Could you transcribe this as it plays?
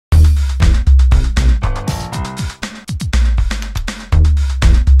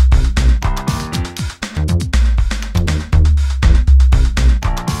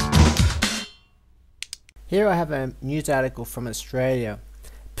here I have a news article from Australia.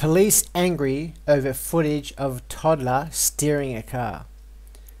 Police angry over footage of toddler steering a car.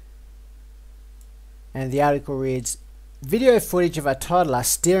 And the article reads, video footage of a toddler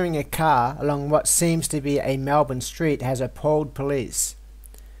steering a car along what seems to be a Melbourne street has appalled police.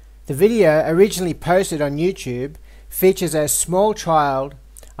 The video, originally posted on YouTube, features a small child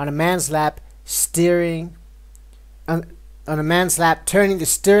on a man's lap turning the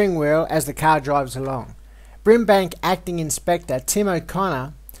steering wheel as the car drives along. Brimbank Acting Inspector Tim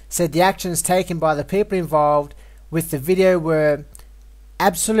O'Connor said the actions taken by the people involved with the video were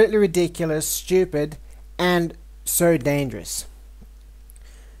absolutely ridiculous, stupid, and so dangerous.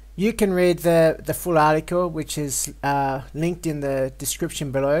 You can read the full article, which is linked in the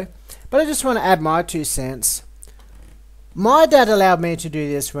description below, but I just want to add my 2 cents. My dad allowed me to do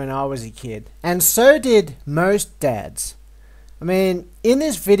this when I was a kid, and so did most dads. I mean, in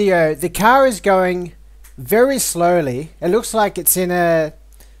this video, the car is going very slowly. It looks like it's in a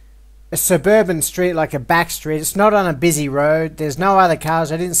suburban street, like a back street. It's not on a busy road. There's no other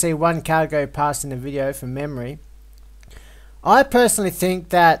cars. I didn't see one car go past in the video from memory. I personally think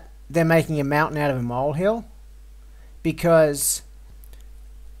that they're making a mountain out of a molehill because,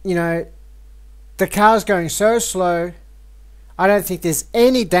 you know, the car's going so slow. I don't think there's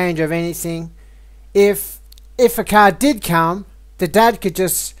any danger of anything. If a car did come, the dad could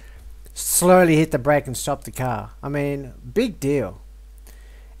just slowly hit the brake and stop the car. I mean, big deal.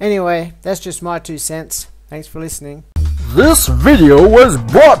 Anyway, that's just my 2 cents. Thanks for listening. This video was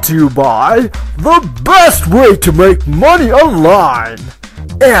brought to you by the best way to make money online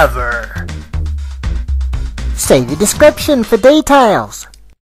ever. See the description for details.